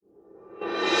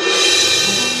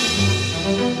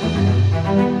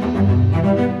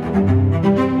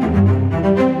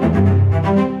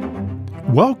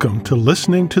Welcome to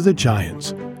Listening to the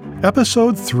Giants,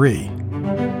 Episode 3.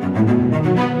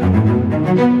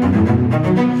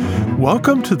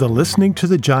 Welcome to the Listening to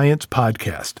the Giants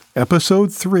podcast,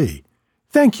 Episode 3.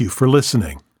 Thank you for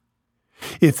listening.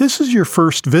 If this is your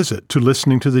first visit to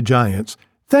Listening to the Giants,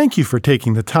 thank you for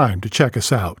taking the time to check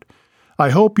us out.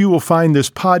 I hope you will find this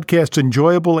podcast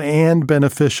enjoyable and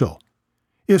beneficial.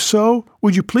 If so,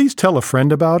 would you please tell a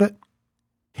friend about it?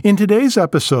 In today's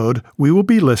episode, we will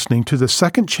be listening to the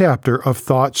second chapter of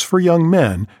Thoughts for Young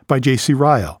Men by J.C.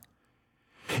 Ryle.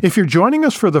 If you're joining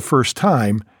us for the first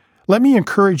time, let me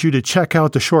encourage you to check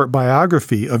out the short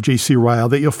biography of J.C. Ryle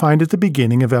that you'll find at the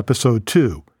beginning of Episode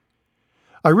 2.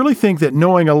 I really think that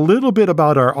knowing a little bit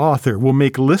about our author will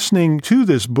make listening to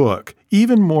this book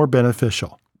even more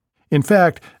beneficial. In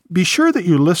fact, be sure that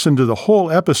you listen to the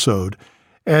whole episode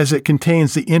as it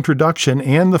contains the introduction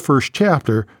and the first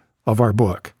chapter of our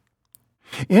book.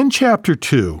 In Chapter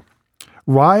 2,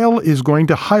 Ryle is going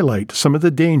to highlight some of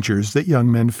the dangers that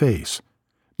young men face.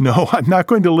 No, I'm not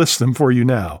going to list them for you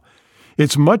now.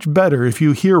 It's much better if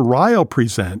you hear Ryle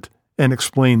present and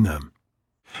explain them.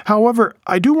 However,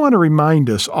 I do want to remind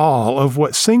us all of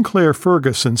what Sinclair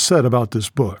Ferguson said about this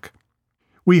book.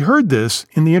 We heard this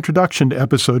in the introduction to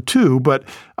Episode 2, but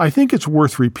I think it's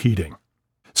worth repeating.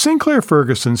 Sinclair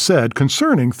Ferguson said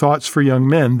concerning Thoughts for Young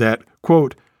Men that,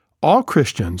 quote, all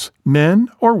Christians, men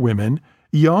or women,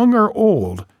 young or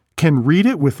old, can read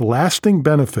it with lasting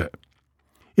benefit.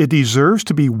 It deserves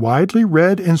to be widely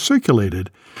read and circulated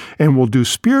and will do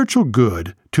spiritual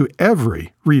good to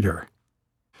every reader.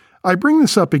 I bring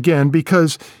this up again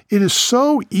because it is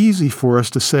so easy for us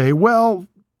to say, well,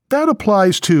 that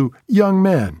applies to young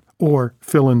men, or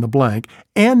fill in the blank,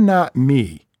 and not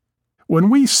me. When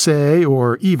we say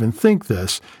or even think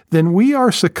this, then we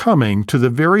are succumbing to the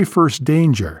very first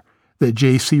danger that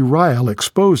J.C. Ryle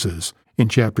exposes in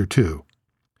Chapter 2.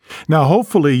 Now,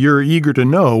 hopefully you're eager to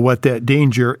know what that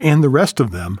danger and the rest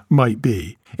of them might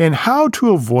be, and how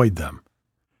to avoid them.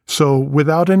 So,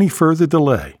 without any further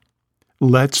delay,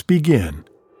 let's begin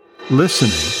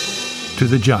listening to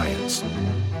the Giants.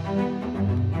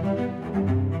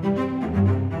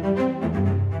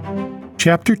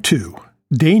 Chapter 2,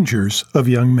 Dangers of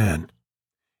Young Men.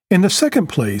 In the second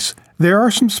place, there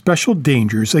are some special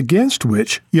dangers against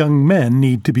which young men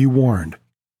need to be warned.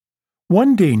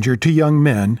 One danger to young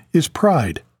men is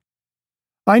pride.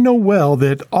 I know well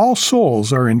that all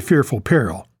souls are in fearful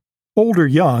peril. Old or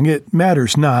young, it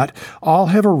matters not, all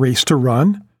have a race to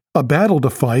run, a battle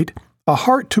to fight, a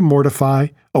heart to mortify,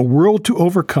 a world to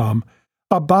overcome,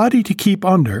 a body to keep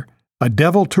under, a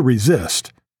devil to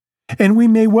resist. And we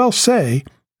may well say,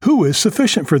 who is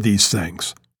sufficient for these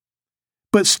things?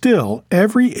 But still,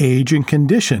 every age and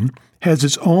condition has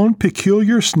its own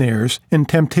peculiar snares and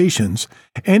temptations,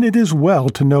 and it is well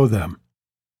to know them.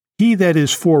 He that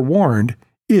is forewarned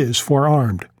is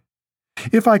forearmed.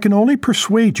 If I can only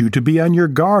persuade you to be on your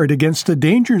guard against the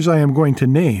dangers I am going to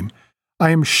name,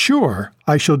 I am sure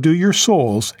I shall do your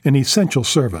souls an essential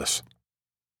service.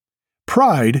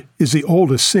 Pride is the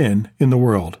oldest sin in the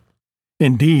world.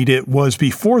 Indeed, it was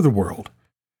before the world.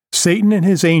 Satan and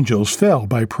his angels fell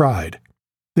by pride.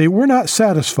 They were not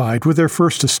satisfied with their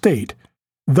first estate.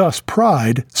 Thus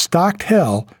pride stocked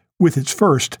hell with its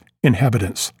first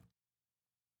inhabitants.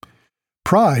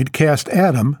 Pride cast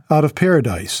Adam out of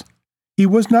paradise. He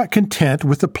was not content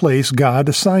with the place God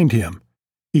assigned him.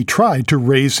 He tried to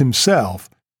raise himself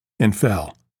and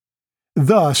fell.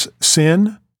 Thus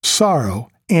sin, sorrow,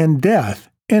 and death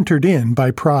entered in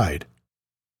by pride.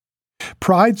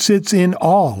 Pride sits in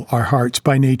all our hearts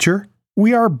by nature.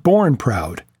 We are born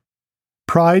proud.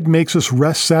 Pride makes us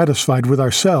rest satisfied with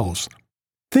ourselves.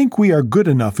 Think we are good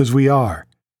enough as we are.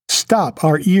 Stop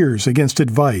our ears against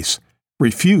advice.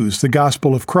 Refuse the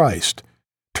gospel of Christ.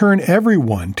 Turn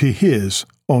everyone to his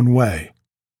own way.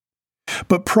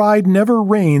 But pride never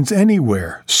reigns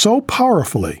anywhere so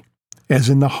powerfully as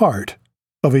in the heart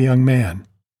of a young man.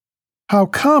 How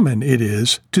common it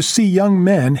is to see young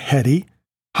men heady,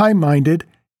 high-minded,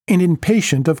 and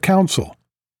impatient of counsel.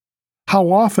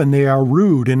 How often they are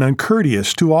rude and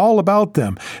uncourteous to all about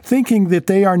them, thinking that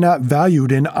they are not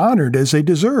valued and honored as they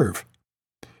deserve.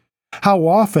 How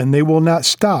often they will not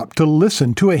stop to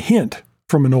listen to a hint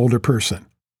from an older person.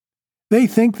 They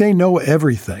think they know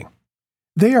everything.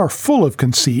 They are full of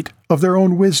conceit of their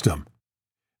own wisdom.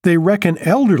 They reckon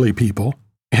elderly people,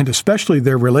 and especially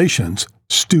their relations,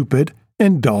 stupid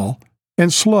and dull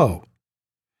and slow.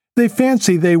 They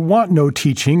fancy they want no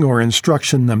teaching or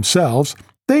instruction themselves.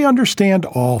 They understand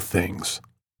all things.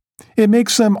 It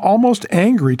makes them almost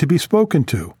angry to be spoken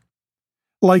to.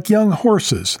 Like young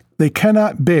horses, they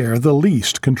cannot bear the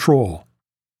least control.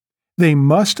 They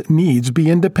must needs be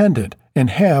independent and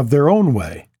have their own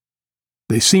way.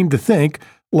 They seem to think,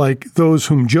 like those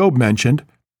whom Job mentioned,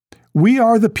 "We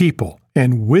are the people,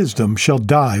 and wisdom shall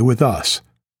die with us."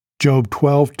 Job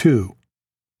 12:2.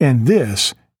 And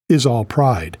this is all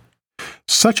pride.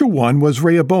 Such a one was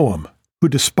Rehoboam, who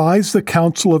despised the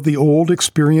counsel of the old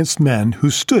experienced men who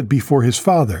stood before his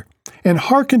father, and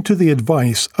hearkened to the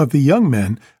advice of the young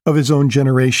men of his own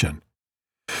generation.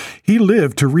 He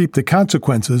lived to reap the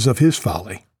consequences of his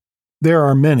folly. There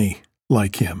are many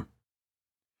like him.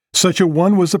 Such a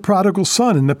one was the prodigal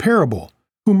son in the parable,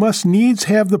 who must needs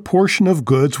have the portion of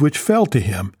goods which fell to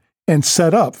him, and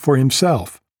set up for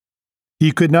himself.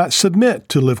 He could not submit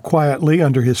to live quietly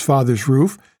under his father's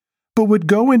roof, but would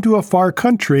go into a far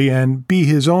country and be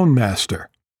his own master.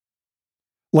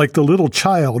 Like the little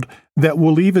child that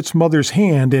will leave its mother's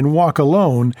hand and walk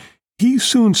alone, he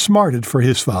soon smarted for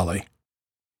his folly.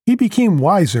 He became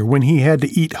wiser when he had to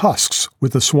eat husks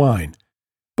with the swine.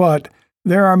 But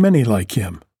there are many like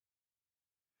him.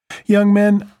 Young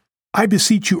men, I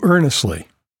beseech you earnestly,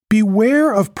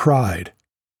 beware of pride.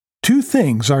 Two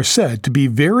things are said to be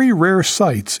very rare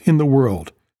sights in the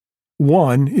world.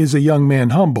 One is a young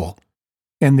man humble,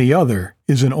 and the other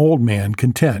is an old man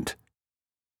content.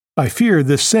 I fear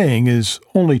this saying is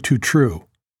only too true.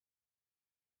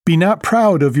 Be not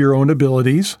proud of your own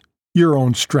abilities, your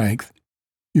own strength,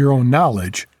 your own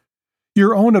knowledge,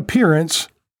 your own appearance,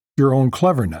 your own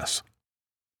cleverness.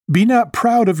 Be not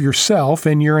proud of yourself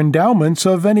and your endowments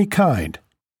of any kind.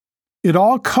 It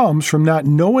all comes from not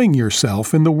knowing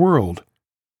yourself in the world.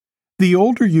 The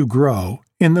older you grow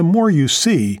and the more you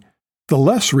see, the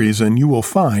less reason you will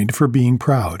find for being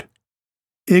proud.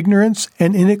 Ignorance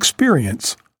and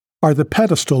inexperience are the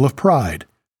pedestal of pride.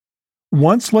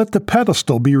 Once let the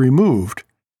pedestal be removed,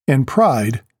 and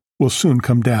pride will soon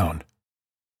come down.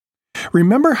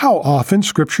 Remember how often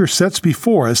Scripture sets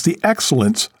before us the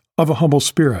excellence of a humble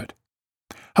spirit.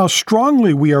 How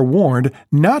strongly we are warned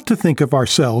not to think of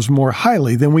ourselves more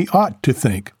highly than we ought to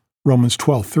think. Romans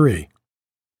 12:3.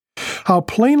 How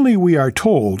plainly we are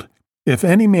told, if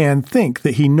any man think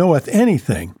that he knoweth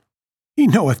anything, he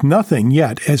knoweth nothing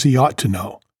yet as he ought to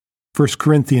know. 1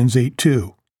 Corinthians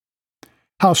 8:2.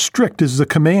 How strict is the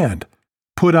command,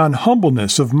 put on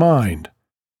humbleness of mind.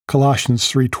 Colossians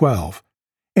 3:12.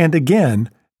 And again,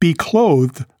 be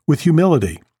clothed with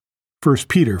humility. 1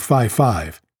 Peter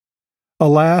 5:5.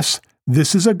 Alas,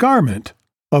 this is a garment,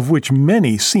 of which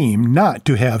many seem not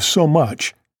to have so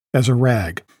much as a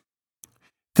rag.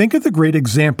 Think of the great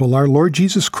example our Lord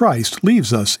Jesus Christ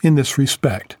leaves us in this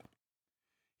respect.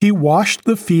 He washed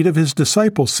the feet of his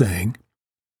disciples, saying,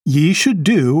 "Ye should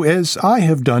do as I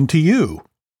have done to you."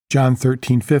 John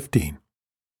 13:15.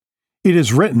 It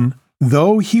is written,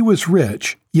 "Though he was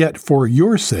rich, yet for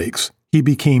your sakes he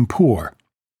became poor."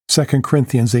 2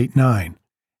 Corinthians 8:9.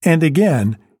 And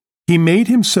again, he made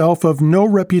himself of no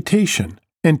reputation,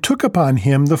 and took upon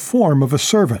him the form of a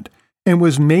servant, and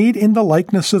was made in the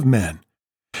likeness of men.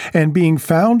 And being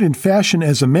found in fashion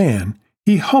as a man,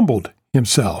 he humbled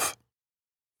himself.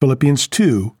 Philippians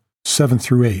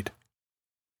 2:7-8.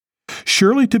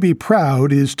 Surely to be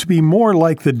proud is to be more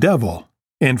like the devil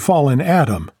and fallen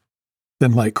Adam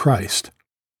than like Christ.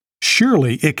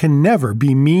 Surely it can never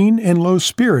be mean and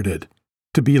low-spirited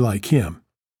to be like him.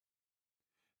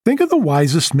 Think of the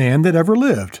wisest man that ever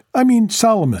lived,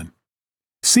 Solomon.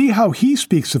 See how he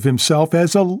speaks of himself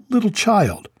as a little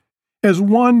child, as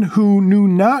one who knew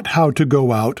not how to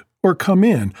go out or come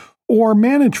in or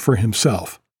manage for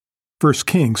himself. 1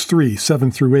 Kings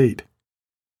 3:7-8.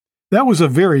 That was a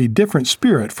very different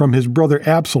spirit from his brother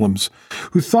Absalom's,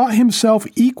 who thought himself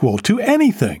equal to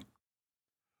anything.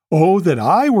 Oh, that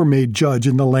I were made judge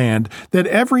in the land, that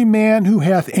every man who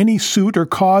hath any suit or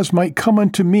cause might come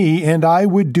unto me, and I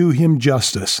would do him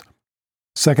justice.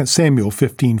 2 Samuel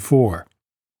 15:4.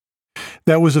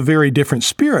 That was a very different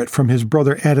spirit from his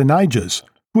brother Adonijah's,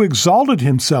 who exalted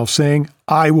himself, saying,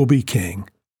 I will be king.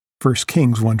 1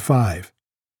 Kings 1:5.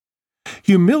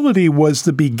 Humility was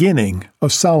the beginning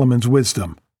of Solomon's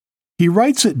wisdom. He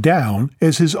writes it down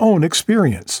as his own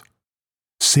experience.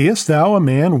 Seest thou a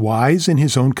man wise in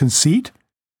his own conceit?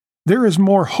 There is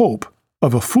more hope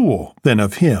of a fool than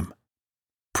of him.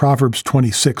 Proverbs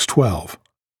 26:12.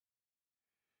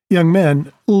 Young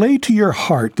men, lay to your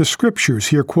heart the scriptures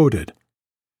here quoted.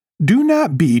 Do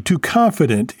not be too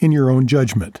confident in your own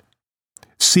judgment.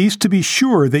 Cease to be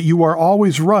sure that you are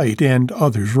always right and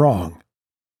others wrong.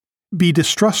 Be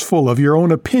distrustful of your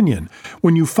own opinion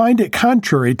when you find it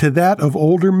contrary to that of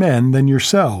older men than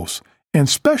yourselves, and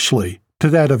especially to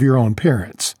that of your own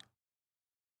parents.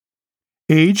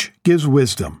 Age gives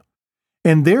wisdom,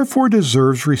 and therefore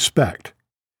deserves respect.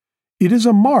 It is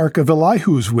a mark of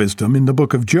Elihu's wisdom in the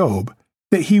book of Job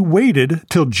that he waited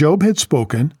till Job had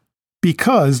spoken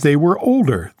because they were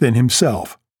older than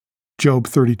himself. Job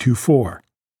 32:4.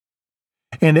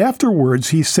 And afterwards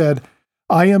he said,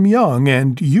 I am young,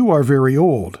 and you are very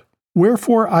old.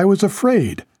 Wherefore I was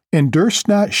afraid, and durst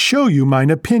not show you mine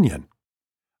opinion.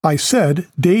 I said,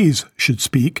 days should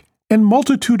speak, and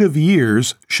multitude of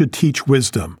years should teach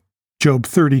wisdom. Job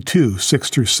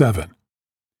 32:6-7.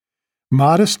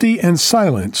 Modesty and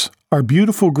silence are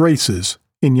beautiful graces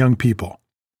in young people.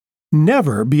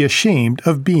 Never be ashamed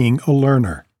of being a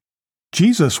learner.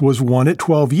 Jesus was one at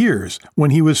 12 years.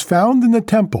 When he was found in the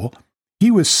temple, he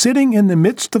was sitting in the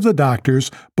midst of the doctors,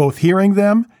 both hearing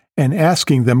them and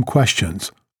asking them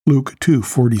questions. Luke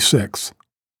 2:46.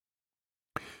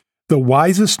 The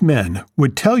wisest men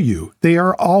would tell you they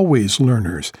are always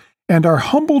learners and are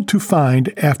humbled to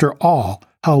find, after all,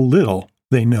 how little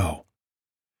they know.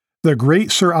 The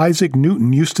great Sir Isaac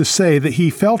Newton used to say that he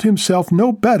felt himself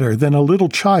no better than a little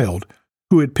child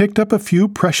who had picked up a few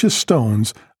precious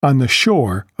stones on the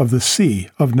shore of the sea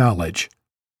of knowledge.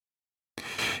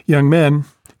 Young men,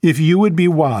 if you would be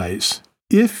wise,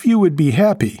 if you would be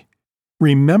happy,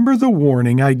 remember the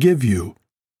warning I give you.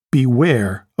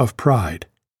 Beware of pride.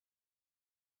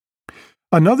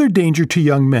 Another danger to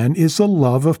young men is the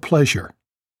love of pleasure.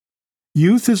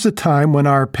 Youth is the time when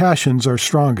our passions are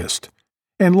strongest,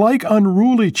 and like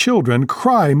unruly children,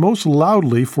 cry most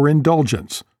loudly for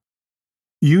indulgence.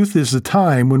 Youth is the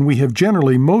time when we have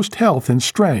generally most health and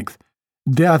strength.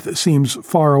 Death seems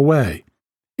far away,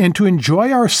 and to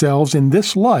enjoy ourselves in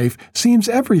this life seems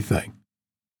everything.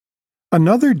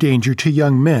 Another danger to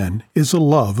young men is the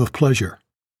love of pleasure.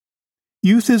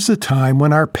 Youth is the time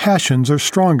when our passions are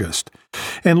strongest,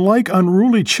 and like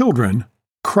unruly children,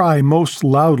 cry most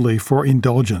loudly for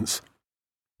indulgence.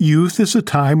 Youth is the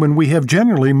time when we have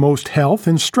generally most health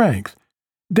and strength.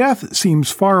 Death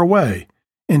seems far away,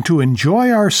 and to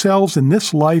enjoy ourselves in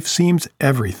this life seems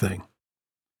everything.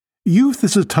 Youth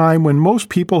is a time when most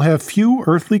people have few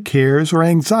earthly cares or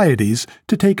anxieties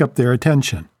to take up their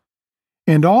attention.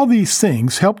 And all these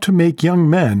things help to make young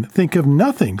men think of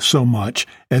nothing so much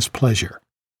as pleasure.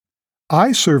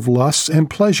 I serve lusts and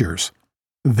pleasures.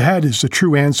 That is the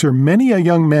true answer many a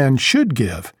young man should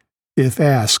give if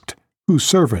asked, whose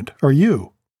servant are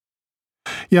you?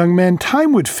 Young men,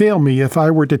 time would fail me if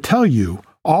I were to tell you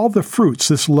all the fruits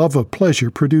this love of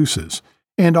pleasure produces,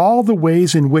 and all the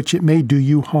ways in which it may do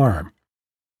you harm.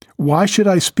 Why should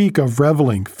I speak of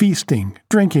reveling, feasting,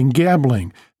 drinking,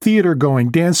 gambling, theater-going,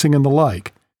 dancing, and the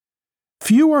like?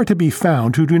 Few are to be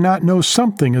found who do not know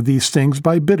something of these things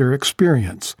by bitter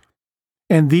experience.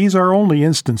 And these are only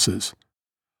instances.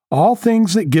 All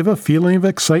things that give a feeling of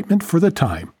excitement for the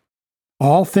time.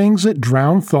 All things that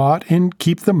drown thought and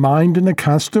keep the mind in a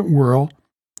constant whirl.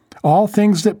 All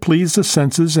things that please the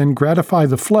senses and gratify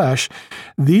the flesh.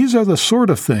 These are the sort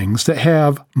of things that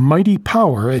have mighty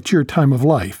power at your time of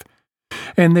life,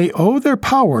 and they owe their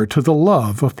power to the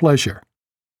love of pleasure.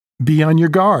 Be on your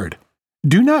guard.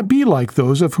 Do not be like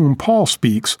those of whom Paul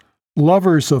speaks,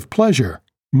 lovers of pleasure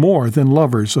more than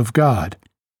lovers of God.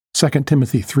 2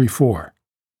 Timothy 3:4.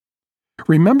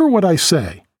 Remember what I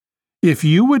say. If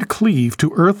you would cleave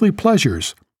to earthly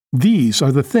pleasures, these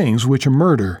are the things which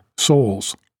murder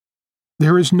souls.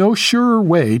 There is no surer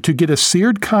way to get a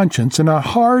seared conscience and a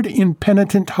hard,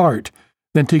 impenitent heart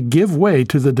than to give way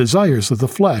to the desires of the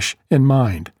flesh and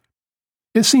mind.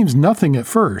 It seems nothing at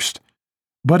first,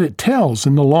 but it tells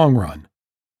in the long run.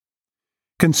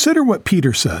 Consider what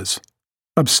Peter says.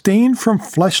 Abstain from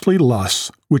fleshly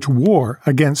lusts which war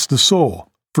against the soul.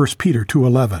 1 Peter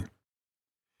 2:11.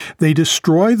 They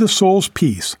destroy the soul's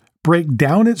peace, break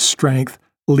down its strength,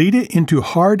 lead it into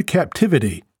hard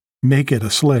captivity, make it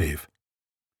a slave.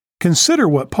 Consider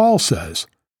what Paul says.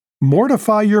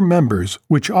 Mortify your members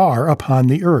which are upon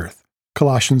the earth.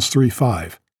 Colossians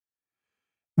 3:5.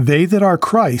 They that are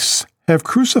Christ's have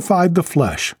crucified the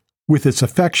flesh with its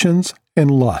affections and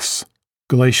lusts.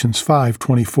 Galatians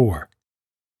 5:24.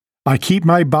 I keep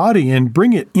my body and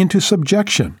bring it into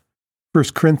subjection.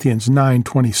 1 Corinthians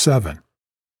 9:27.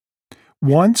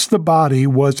 Once the body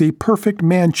was a perfect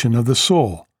mansion of the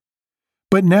soul,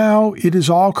 but now it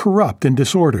is all corrupt and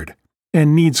disordered,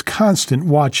 and needs constant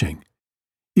watching.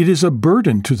 It is a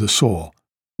burden to the soul,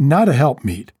 not a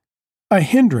helpmeet, a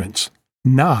hindrance,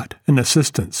 not an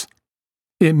assistance.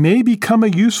 It may become a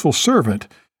useful servant,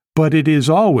 but it is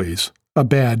always a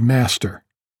bad master.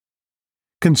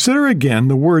 Consider again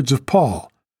the words of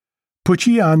Paul. Put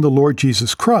ye on the Lord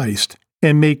Jesus Christ,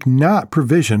 and make not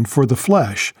provision for the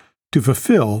flesh, to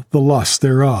fulfill the lusts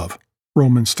thereof.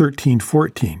 Romans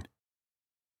 13:14.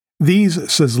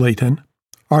 These, says Leighton,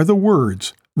 are the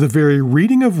words, the very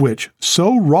reading of which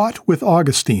so wrought with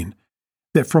Augustine,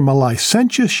 that from a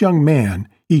licentious young man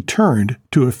he turned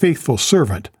to a faithful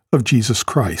servant of Jesus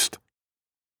Christ.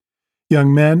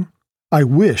 Young men, I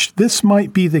wish this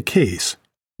might be the case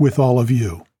with all of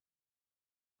you.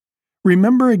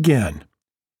 Remember again,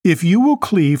 if you will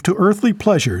cleave to earthly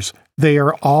pleasures, they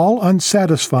are all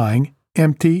unsatisfying,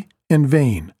 empty, and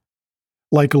vain.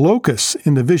 Like locusts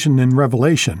in the vision in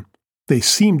Revelation, they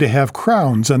seem to have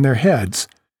crowns on their heads,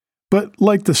 but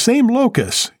like the same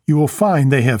locusts, you will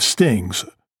find they have stings,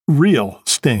 real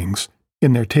stings,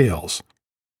 in their tails.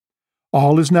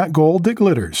 All is not gold that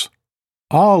glitters.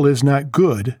 All is not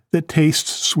good that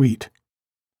tastes sweet.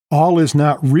 All is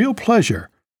not real pleasure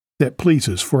that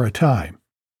pleases for a time.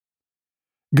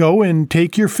 Go and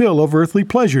take your fill of earthly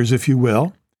pleasures, if you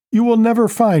will. You will never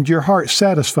find your heart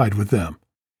satisfied with them.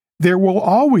 There will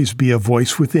always be a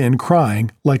voice within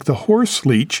crying, like the horse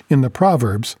leech in the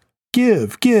Proverbs,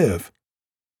 "Give, give."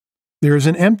 There is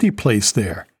an empty place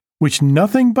there, which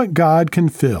nothing but God can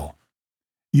fill.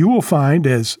 You will find,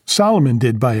 as Solomon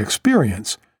did by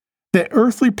experience, that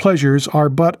earthly pleasures are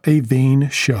but a vain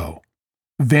show,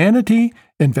 vanity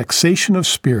and vexation of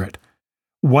spirit,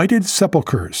 whited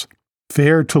sepulchres,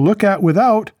 fair to look at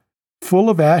without, full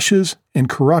of ashes and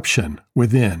corruption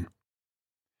within.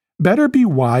 Better be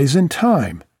wise in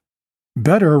time.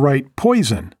 Better write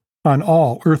poison on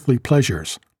all earthly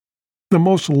pleasures. The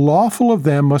most lawful of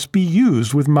them must be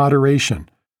used with moderation.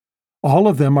 All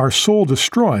of them are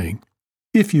soul-destroying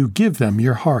if you give them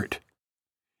your heart.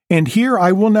 And here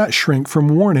I will not shrink from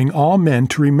warning all men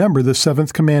to remember the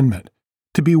seventh commandment,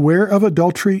 to beware of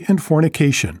adultery and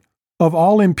fornication, of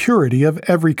all impurity of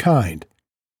every kind.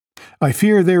 I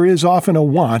fear there is often a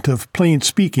want of plain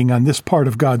speaking on this part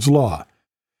of God's law.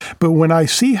 But when I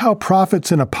see how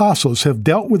prophets and apostles have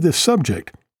dealt with this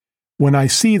subject, when I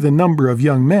see the number of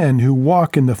young men who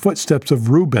walk in the footsteps of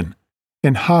Reuben,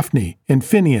 and Hophni, and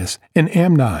Phinehas, and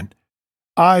Amnon,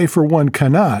 I, for one,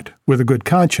 cannot, with a good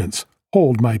conscience,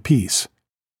 hold my peace.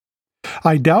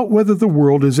 I doubt whether the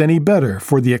world is any better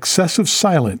for the excessive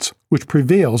silence which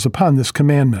prevails upon this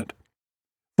commandment.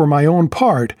 For my own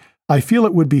part, I feel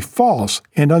it would be false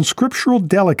and unscriptural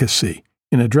delicacy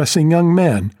in addressing young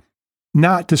men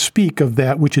not to speak of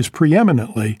that which is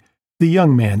preeminently the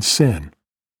young man's sin.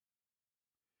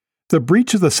 The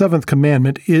breach of the seventh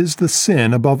commandment is the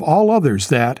sin above all others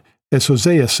that, as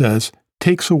Hosea says,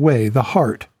 takes away the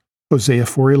heart, Hosea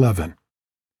 4:11.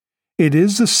 It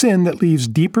is the sin that leaves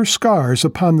deeper scars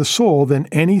upon the soul than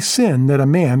any sin that a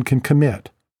man can commit.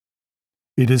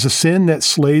 It is a sin that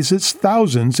slays its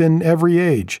thousands in every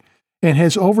age, and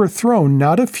has overthrown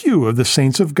not a few of the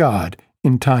saints of God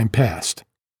in time past.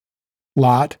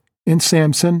 Lot and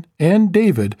Samson and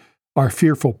David are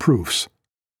fearful proofs.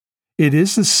 It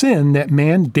is the sin that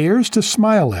man dares to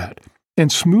smile at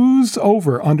and smooths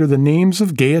over under the names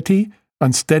of gaiety,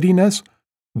 unsteadiness,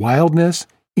 wildness,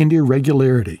 and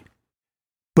irregularity.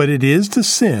 But it is the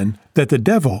sin that the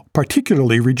devil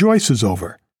particularly rejoices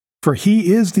over, for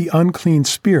he is the unclean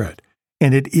spirit,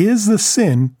 and it is the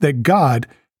sin that God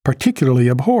particularly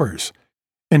abhors,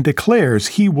 and declares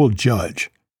he will judge.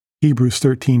 Hebrews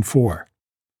 13:4.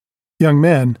 Young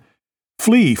men,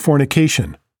 flee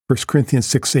fornication, 1 Corinthians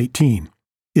 6:18,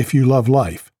 if you love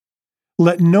life.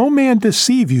 Let no man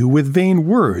deceive you with vain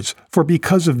words, for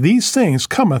because of these things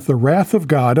cometh the wrath of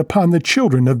God upon the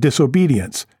children of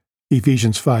disobedience.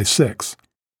 Ephesians 5:6.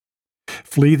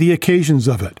 Flee the occasions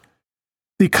of it,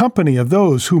 the company of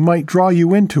those who might draw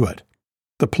you into it,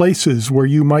 the places where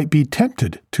you might be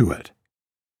tempted to it.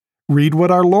 Read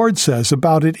what our Lord says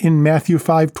about it in Matthew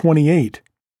 5:28.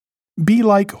 Be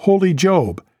like holy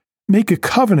Job. Make a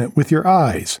covenant with your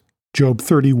eyes. Job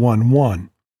 31:1.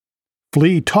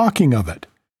 Flee talking of it.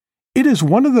 It is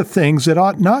one of the things that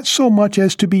ought not so much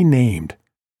as to be named.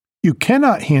 You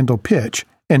cannot handle pitch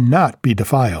and not be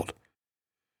defiled.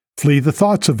 Flee the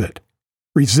thoughts of it.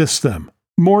 Resist them.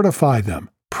 Mortify them.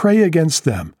 Pray against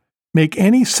them. Make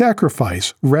any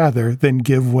sacrifice rather than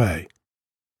give way.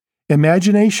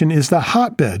 Imagination is the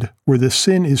hotbed where the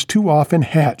sin is too often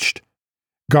hatched.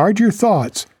 Guard your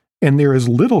thoughts, and there is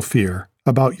little fear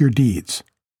about your deeds.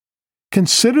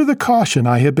 Consider the caution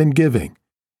I have been giving.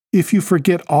 If you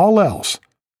forget all else,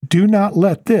 do not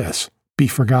let this be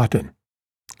forgotten.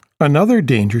 Another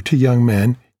danger to young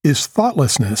men is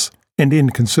thoughtlessness and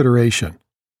inconsideration.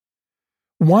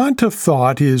 Want of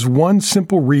thought is one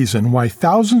simple reason why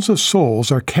thousands of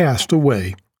souls are cast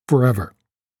away forever.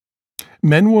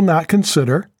 Men will not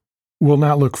consider, will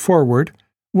not look forward,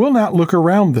 will not look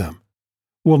around them,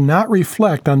 will not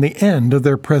reflect on the end of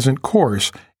their present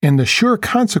course and the sure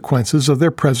consequences of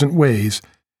their present ways,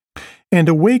 and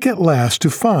awake at last to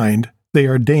find they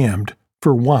are damned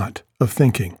for want of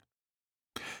thinking.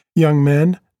 Young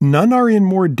men, none are in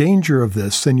more danger of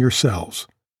this than yourselves.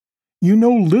 You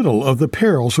know little of the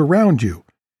perils around you,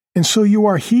 and so you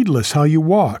are heedless how you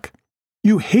walk.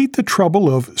 You hate the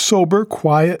trouble of sober,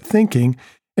 quiet thinking,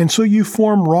 and so you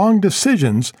form wrong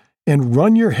decisions and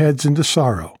run your heads into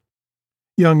sorrow.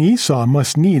 Young Esau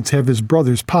must needs have his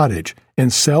brother's pottage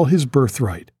and sell his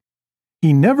birthright.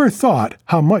 He never thought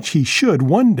how much he should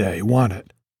one day want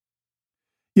it.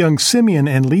 Young Simeon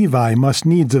and Levi must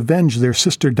needs avenge their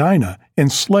sister Dinah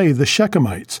and slay the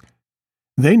Shechemites.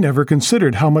 They never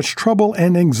considered how much trouble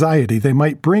and anxiety they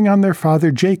might bring on their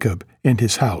father Jacob and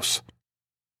his house.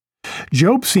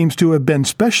 Job seems to have been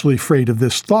specially afraid of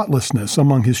this thoughtlessness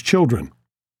among his children.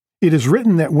 It is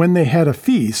written that when they had a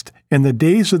feast, and the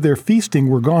days of their feasting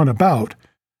were gone about,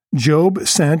 Job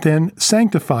sent and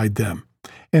sanctified them,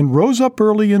 and rose up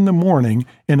early in the morning,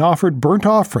 and offered burnt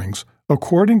offerings,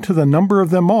 according to the number of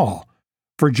them all.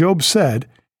 For Job said,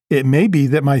 "It may be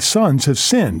that my sons have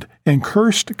sinned, and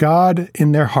cursed God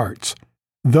in their hearts."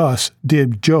 Thus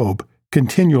did Job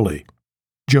continually.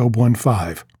 Job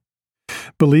 1:5.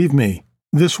 Believe me,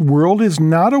 this world is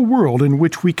not a world in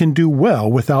which we can do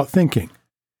well without thinking,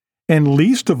 and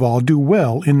least of all do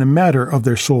well in the matter of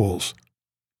their souls.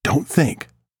 "Don't think,"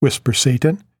 whispers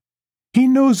Satan. He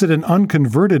knows that an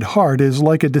unconverted heart is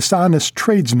like a dishonest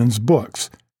tradesman's books.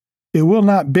 It will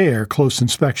not bear close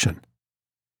inspection.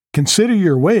 "Consider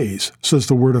your ways," says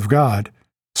the Word of God.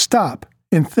 "Stop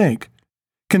and think.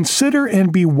 Consider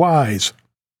and be wise."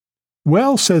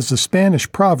 Well says the Spanish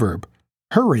proverb,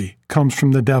 "Hurry comes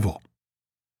from the devil."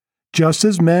 Just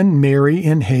as men marry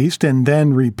in haste and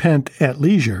then repent at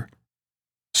leisure,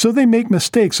 so they make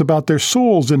mistakes about their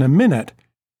souls in a minute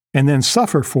and then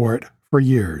suffer for it for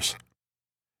years.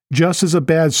 Just as a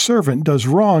bad servant does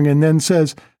wrong and then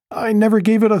says, "I never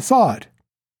gave it a thought,"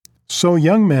 so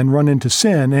young men run into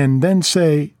sin and then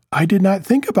say, "I did not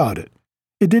think about it.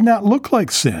 It did not look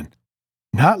like sin."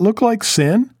 Not look like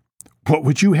sin? What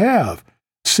would you have?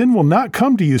 Sin will not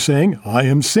come to you saying, "I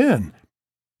am sin."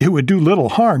 It would do little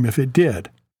harm if it did.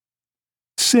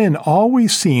 Sin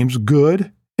always seems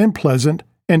good and pleasant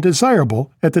and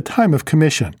desirable at the time of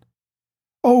commission.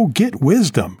 Oh, get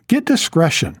wisdom, get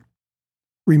discretion.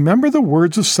 Remember the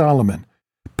words of Solomon,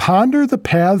 "Ponder the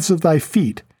paths of thy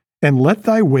feet, and let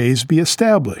thy ways be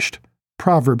established."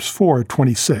 Proverbs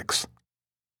 4:26.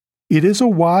 It is a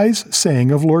wise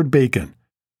saying of Lord Bacon,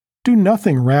 "Do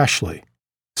nothing rashly.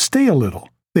 Stay a little,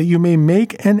 that you may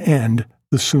make an end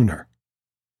the sooner."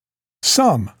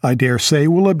 Some, I dare say,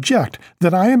 will object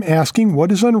that I am asking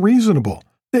what is unreasonable,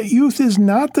 that youth is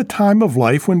not the time of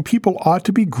life when people ought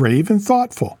to be grave and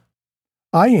thoughtful.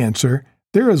 I answer,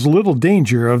 there is little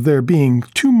danger of there being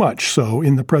too much so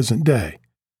in the present day.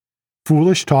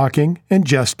 Foolish talking and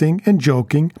jesting and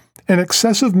joking and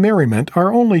excessive merriment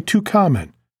are only too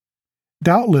common.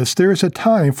 Doubtless there is a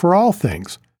time for all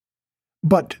things,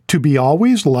 but to be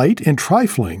always light and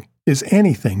trifling is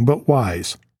anything but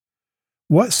wise.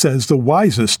 What says the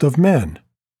wisest of men?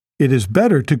 "It is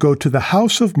better to go to the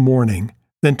house of mourning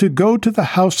than to go to the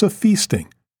house of feasting,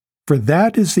 for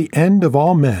that is the end of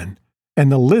all men,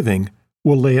 and the living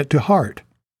will lay it to heart.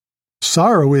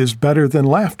 Sorrow is better than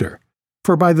laughter,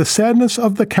 for by the sadness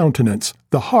of the countenance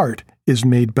the heart is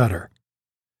made better.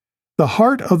 The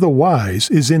heart of the wise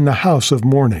is in the house of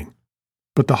mourning,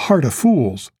 but the heart of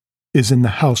fools is in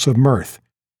the house of mirth."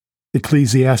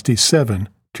 Ecclesiastes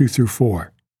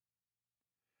 7:2-4.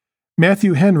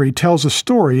 Matthew Henry tells a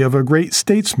story of a great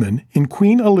statesman in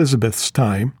Queen Elizabeth's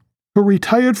time who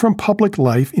retired from public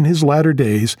life in his latter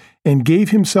days and gave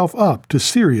himself up to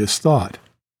serious thought.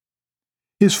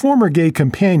 His former gay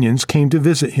companions came to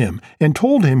visit him and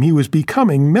told him he was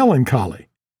becoming melancholy.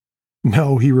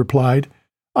 "No," he replied,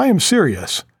 "I am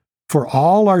serious, for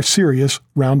all are serious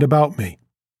round about me.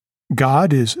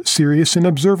 God is serious in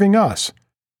observing us.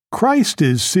 Christ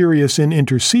is serious in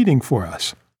interceding for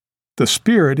us. The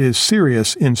Spirit is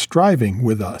serious in striving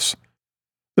with us.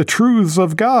 The truths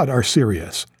of God are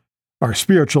serious. Our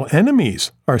spiritual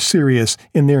enemies are serious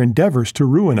in their endeavors to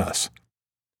ruin us.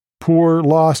 Poor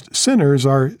lost sinners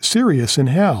are serious in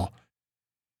hell.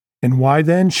 And why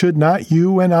then should not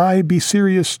you and I be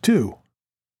serious too?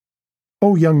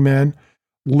 Oh, young men,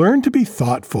 learn to be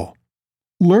thoughtful.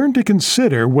 Learn to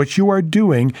consider what you are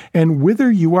doing and whither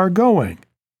you are going.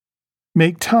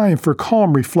 Make time for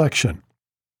calm reflection.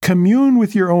 Commune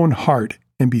with your own heart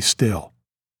and be still.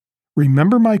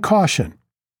 Remember my caution.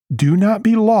 Do not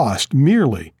be lost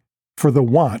merely for the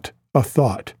want of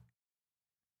thought.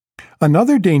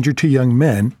 Another danger to young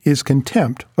men is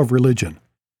contempt of religion.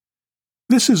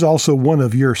 This is also one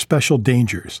of your special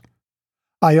dangers.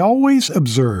 I always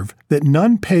observe that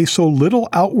none pay so little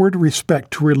outward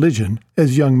respect to religion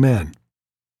as young men.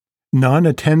 None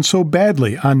attend so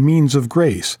badly on means of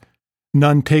grace.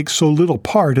 None take so little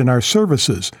part in our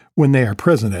services when they are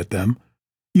present at them,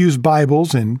 use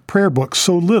Bibles and prayer books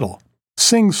so little,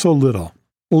 sing so little,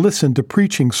 listen to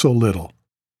preaching so little.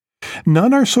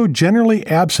 None are so generally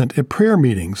absent at prayer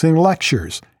meetings and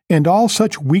lectures and all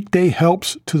such weekday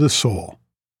helps to the soul.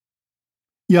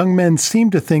 Young men seem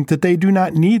to think that they do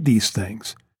not need these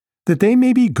things, that they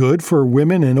may be good for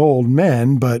women and old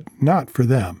men, but not for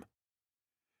them.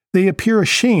 They appear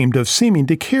ashamed of seeming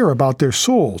to care about their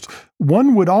souls.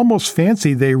 One would almost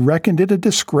fancy they reckoned it a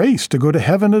disgrace to go to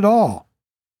heaven at all.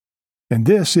 And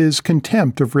this is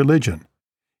contempt of religion.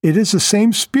 It is the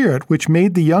same spirit which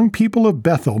made the young people of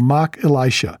Bethel mock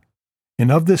Elisha.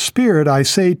 And of this spirit I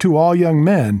say to all young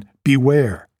men,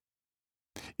 beware.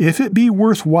 If it be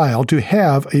worthwhile to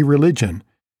have a religion,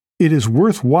 it is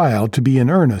worthwhile to be in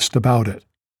earnest about it.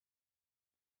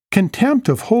 Contempt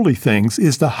of holy things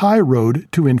is the high road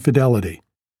to infidelity.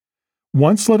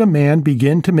 Once let a man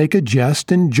begin to make a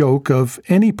jest and joke of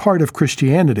any part of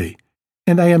Christianity,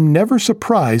 and I am never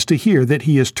surprised to hear that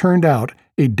he has turned out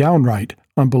a downright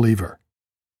unbeliever.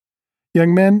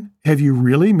 Young men, have you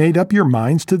really made up your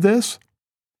minds to this?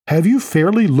 Have you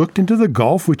fairly looked into the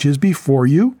gulf which is before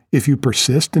you if you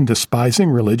persist in despising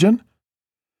religion?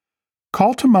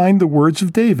 Call to mind the words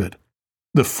of David.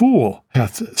 The fool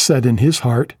hath said in his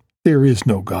heart, there is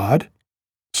no God.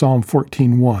 Psalm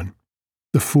 14:1.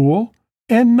 The fool,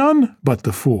 and none but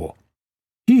the fool.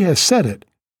 He has said it,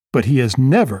 but he has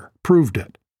never proved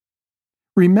it.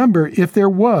 Remember, if there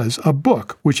was a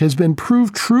book which has been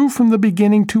proved true from the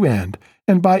beginning to end,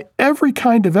 and by every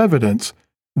kind of evidence,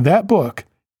 that book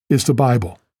is the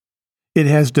Bible. It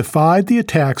has defied the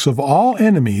attacks of all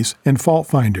enemies and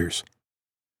fault-finders.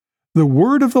 The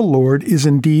word of the Lord is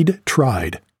indeed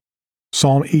tried.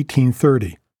 Psalm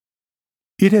 18:30.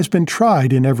 It has been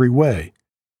tried in every way,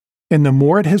 and the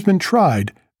more it has been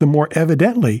tried, the more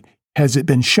evidently has it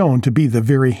been shown to be the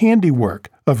very handiwork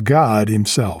of God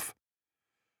Himself.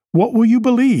 What will you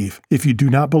believe if you do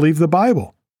not believe the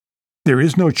Bible? There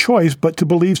is no choice but to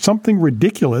believe something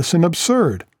ridiculous and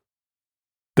absurd.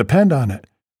 Depend on it,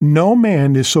 no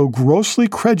man is so grossly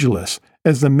credulous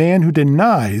as the man who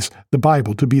denies the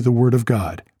Bible to be the Word of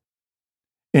God.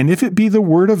 And if it be the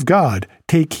Word of God,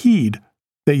 take heed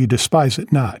that you despise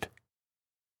it not.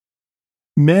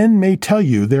 Men may tell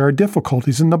you there are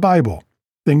difficulties in the Bible,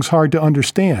 things hard to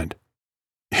understand.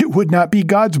 It would not be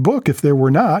God's book if there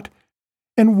were not.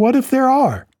 And what if there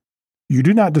are? You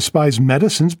do not despise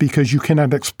medicines because you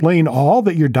cannot explain all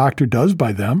that your doctor does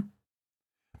by them.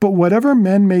 But whatever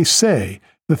men may say,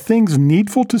 the things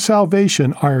needful to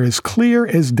salvation are as clear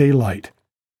as daylight.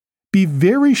 Be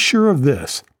very sure of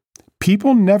this.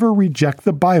 People never reject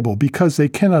the Bible because they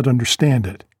cannot understand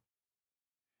it.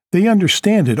 They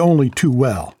understand it only too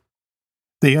well.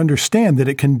 They understand that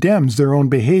it condemns their own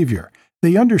behavior.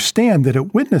 They understand that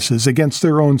it witnesses against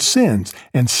their own sins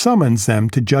and summons them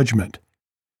to judgment.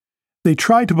 They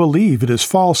try to believe it is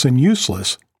false and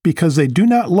useless because they do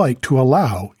not like to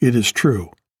allow it is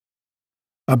true.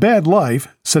 A bad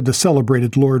life, said the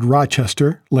celebrated Lord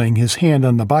Rochester, laying his hand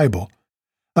on the Bible,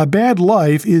 a bad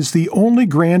life is the only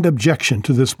grand objection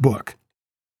to this book.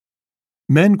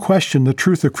 Men question the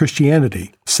truth of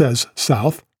Christianity, says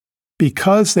South,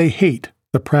 because they hate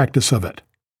the practice of it.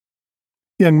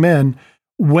 Young men,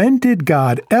 when did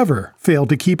God ever fail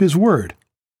to keep His word?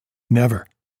 Never.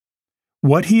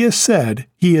 What He has said,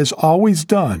 He has always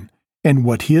done, and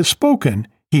what He has spoken,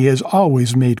 He has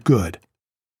always made good.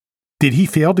 Did He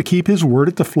fail to keep His word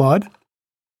at the flood?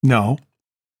 No.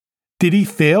 Did He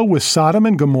fail with Sodom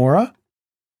and Gomorrah?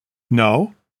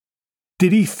 No.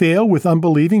 Did He fail with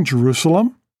unbelieving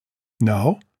Jerusalem?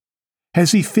 No.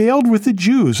 Has He failed with the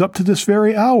Jews up to this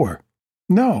very hour?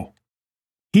 No.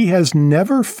 He has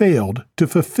never failed to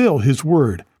fulfill His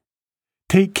word.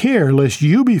 Take care lest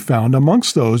you be found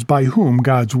amongst those by whom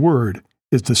God's word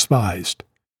is despised.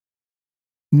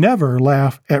 Never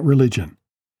laugh at religion.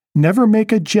 Never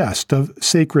make a jest of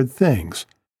sacred things.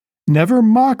 Never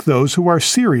mock those who are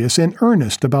serious and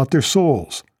earnest about their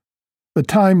souls. The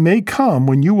time may come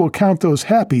when you will count those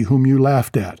happy whom you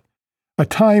laughed at, a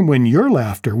time when your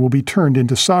laughter will be turned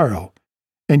into sorrow,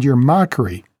 and your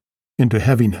mockery into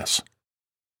heaviness.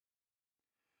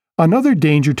 Another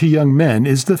danger to young men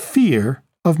is the fear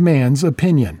of man's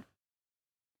opinion.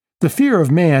 The fear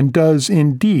of man does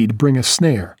indeed bring a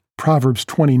snare, Proverbs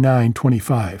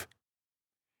 29:25.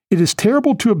 It is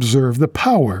terrible to observe the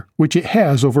power which it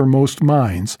has over most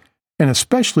minds, and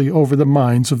especially over the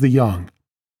minds of the young.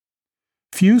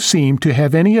 Few seem to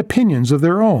have any opinions of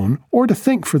their own or to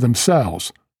think for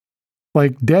themselves.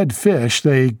 Like dead fish,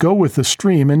 they go with the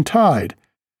stream and tide.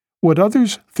 What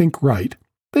others think right,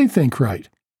 they think right.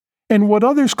 And what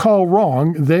others call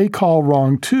wrong, they call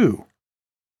wrong too.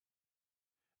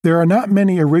 There are not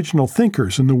many original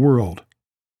thinkers in the world.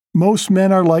 Most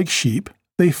men are like sheep,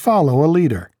 they follow a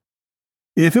leader.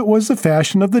 If it was the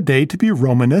fashion of the day to be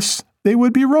Romanists, they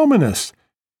would be Romanists.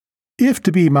 If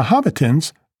to be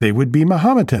Mahometans, they would be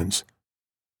Mahometans.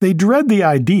 They dread the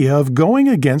idea of going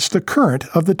against the current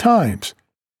of the times.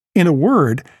 In a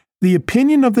word, the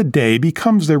opinion of the day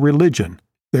becomes their religion,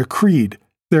 their creed,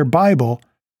 their Bible,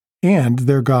 and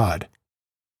their God.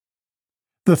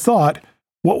 The thought,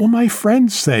 "What will my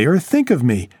friends say or think of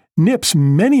me?" nips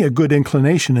many a good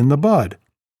inclination in the bud.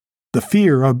 The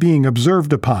fear of being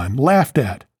observed upon, laughed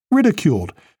at,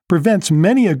 ridiculed, prevents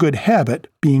many a good habit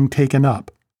being taken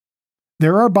up.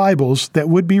 There are Bibles that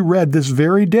would be read this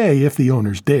very day if the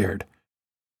owners dared.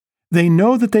 They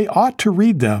know that they ought to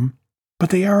read them, but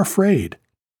they are afraid.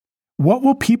 What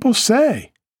will people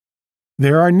say?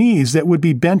 There are knees that would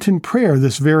be bent in prayer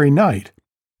this very night,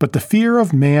 but the fear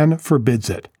of man forbids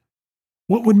it.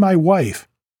 What would my wife,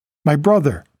 my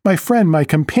brother, my friend, my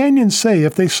companion say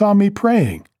if they saw me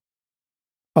praying?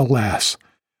 Alas,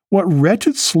 what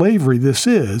wretched slavery this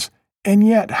is, and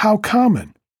yet how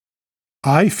common!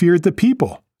 "I feared the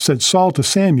people," said Saul to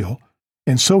Samuel,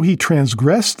 and so he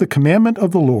transgressed the commandment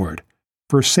of the Lord.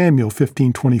 1 Samuel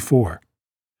 15:24.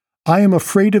 "I am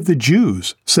afraid of the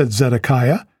Jews," said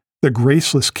Zedekiah, the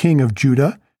graceless king of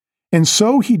Judah, and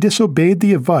so he disobeyed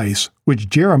the advice which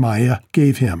Jeremiah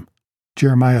gave him.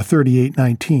 Jeremiah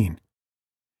 38:19.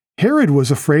 Herod was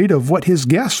afraid of what his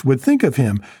guests would think of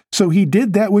him, so he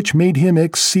did that which made him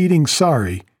exceeding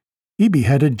sorry. He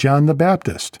beheaded John the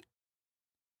Baptist.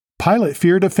 Pilate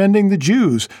feared offending the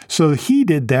Jews, so he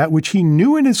did that which he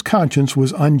knew in his conscience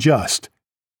was unjust.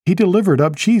 He delivered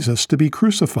up Jesus to be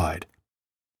crucified.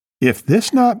 If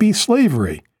this not be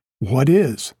slavery, what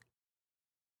is?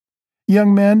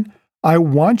 Young men, I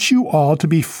want you all to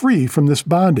be free from this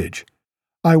bondage.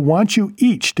 I want you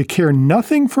each to care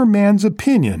nothing for man's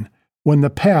opinion when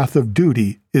the path of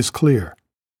duty is clear.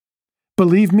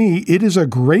 Believe me, it is a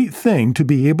great thing to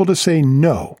be able to say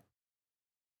no.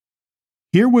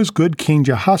 Here was good King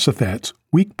Jehoshaphat's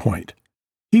weak point.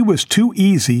 He was too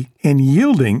easy and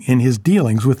yielding in his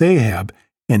dealings with Ahab,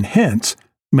 and hence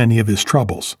many of his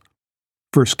troubles.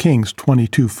 1 Kings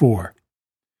 22:4.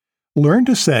 Learn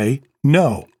to say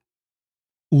no.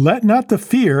 Let not the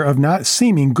fear of not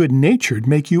seeming good-natured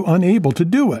make you unable to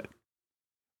do it.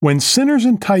 When sinners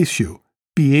entice you,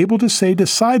 be able to say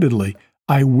decidedly,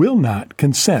 "I will not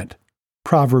consent."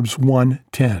 Proverbs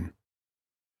 1:10.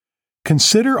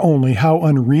 Consider only how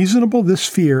unreasonable this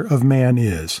fear of man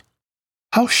is.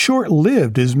 How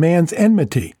short-lived is man's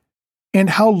enmity, and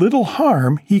how little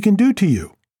harm he can do to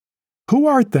you. Who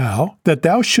art thou, that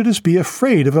thou shouldest be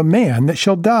afraid of a man that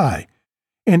shall die,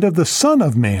 and of the Son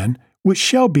of Man, which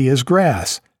shall be as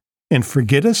grass, and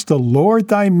forgettest the Lord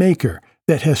thy Maker,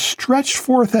 that has stretched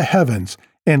forth the heavens,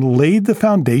 and laid the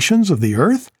foundations of the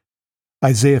earth?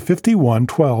 Isaiah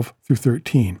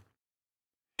 51:12-13.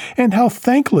 And how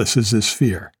thankless is this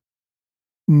fear!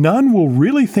 None will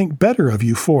really think better of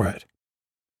you for it.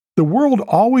 The world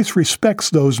always respects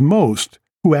those most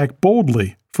who act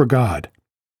boldly for God.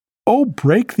 Oh,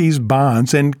 break these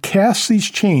bonds and cast these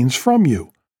chains from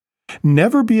you.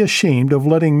 Never be ashamed of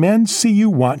letting men see you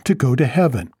want to go to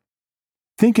heaven.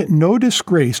 Think it no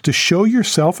disgrace to show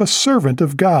yourself a servant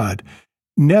of God.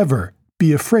 Never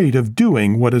be afraid of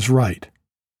doing what is right.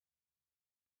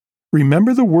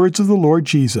 Remember the words of the Lord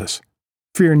Jesus.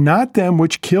 Fear not them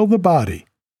which kill the body,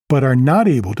 but are not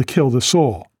able to kill the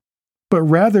soul, but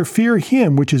rather fear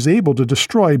him which is able to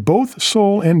destroy both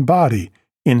soul and body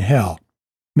in hell.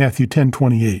 Matthew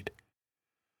 10:28.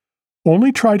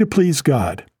 Only try to please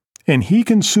God, and he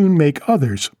can soon make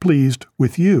others pleased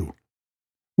with you.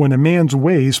 When a man's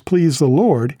ways please the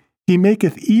Lord, he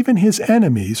maketh even his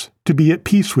enemies to be at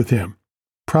peace with him.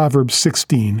 Proverbs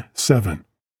 16:7.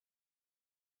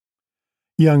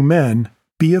 Young men,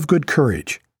 be of good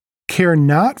courage. Care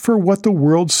not for what the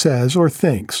world says or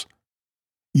thinks.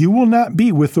 You will not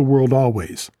be with the world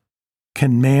always.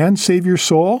 Can man save your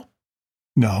soul?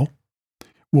 No.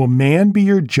 Will man be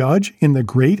your judge in the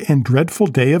great and dreadful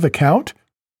day of account?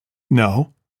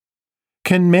 No.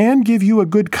 Can man give you a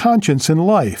good conscience in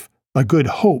life, a good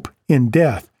hope in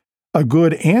death, a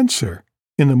good answer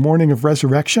in the morning of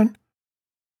resurrection?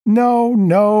 No,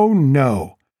 no,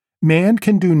 no. Man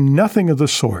can do nothing of the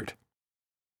sort.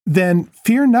 Then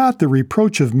fear not the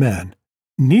reproach of men,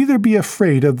 neither be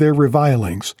afraid of their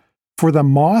revilings, for the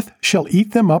moth shall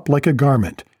eat them up like a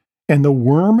garment, and the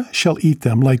worm shall eat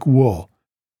them like wool.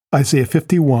 Isaiah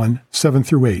 51,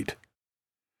 7-8.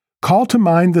 Call to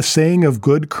mind the saying of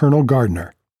good Colonel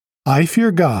Gardner, I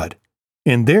fear God,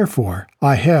 and therefore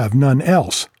I have none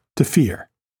else to fear.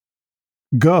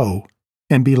 Go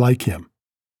and be like him.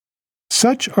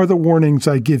 Such are the warnings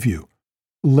I give you.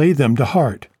 Lay them to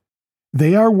heart.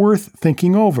 They are worth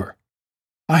thinking over.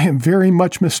 I am very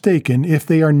much mistaken if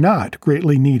they are not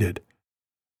greatly needed.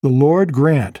 The Lord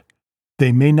grant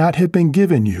they may not have been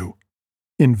given you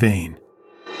in vain.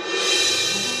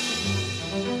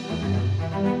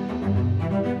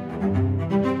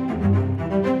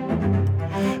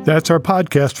 That's our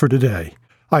podcast for today.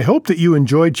 I hope that you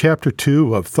enjoyed Chapter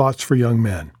 2 of Thoughts for Young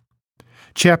Men.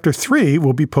 Chapter 3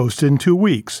 will be posted in 2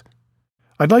 weeks.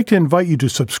 I'd like to invite you to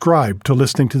subscribe to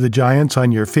Listening to the Giants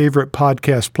on your favorite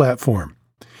podcast platform.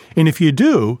 And if you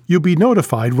do, you'll be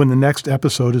notified when the next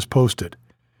episode is posted.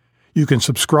 You can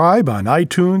subscribe on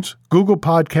iTunes, Google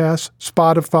Podcasts,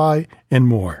 Spotify, and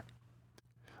more.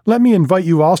 Let me invite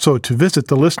you also to visit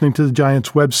the Listening to the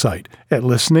Giants website at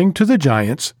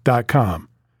listeningtothegiants.com.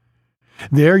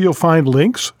 There you'll find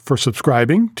links for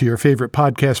subscribing to your favorite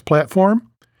podcast platform.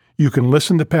 You can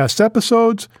listen to past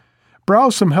episodes,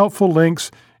 browse some helpful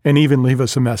links, and even leave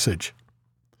us a message.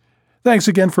 Thanks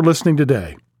again for listening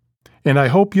today, and I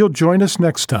hope you'll join us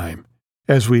next time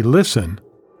as we listen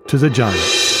to the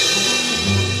Giants.